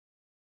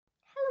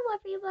Hello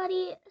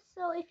everybody,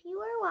 so if you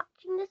are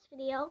watching this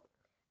video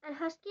and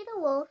Husky the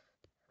Wolf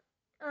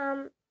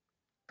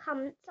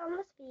comments on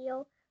this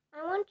video,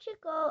 I want you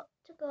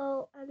to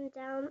go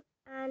down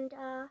and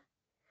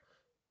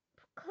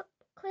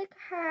click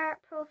her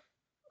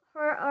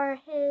or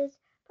his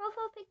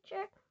profile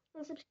picture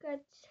and subscribe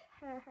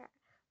to her.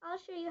 I'll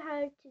show you how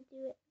to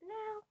do it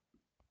now.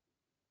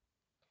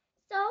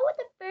 So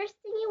the first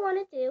thing you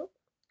want to do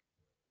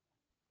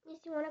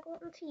is you want to go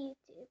onto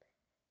YouTube.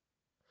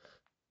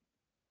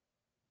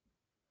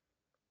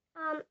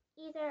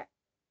 Either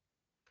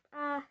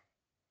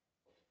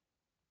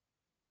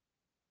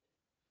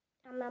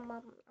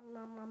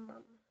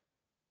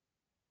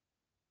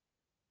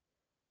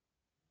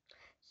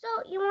So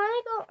you want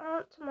to go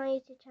on to my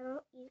YouTube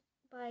channel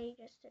by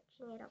just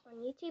searching it up on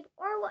YouTube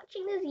or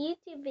watching this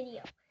YouTube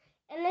video.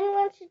 And then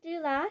once you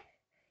do that,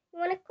 you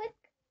want to click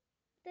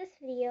this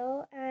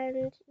video and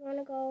you want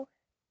to go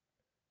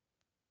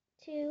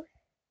to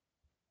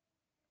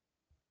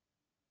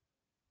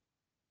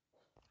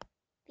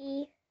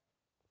the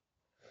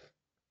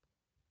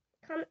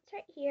comments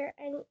right here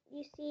and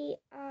you see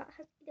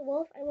Husky the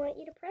Wolf. I want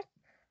you to press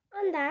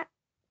on that.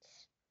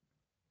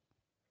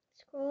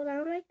 Scroll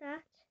down like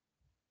that.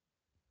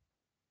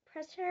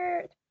 Press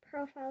her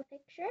profile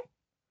picture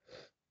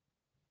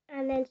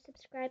and then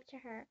subscribe to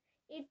her.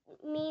 It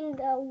mean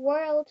the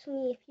world to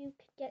me if you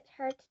could get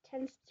her to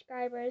 10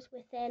 subscribers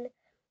within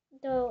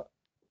the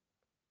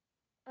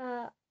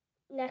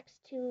next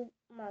 2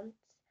 months.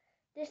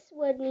 This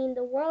would mean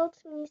the world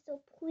to me,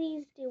 so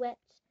please do it.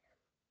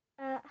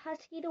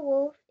 Husky the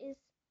Wolf is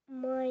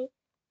my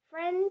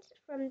friend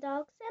from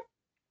Dogsit,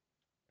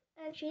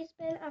 and she's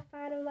been a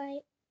fan of my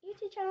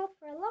YouTube channel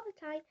for a long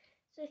time.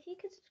 So if you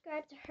could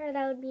subscribe to her,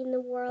 that would mean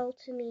the world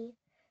to me.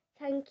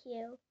 Thank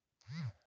you.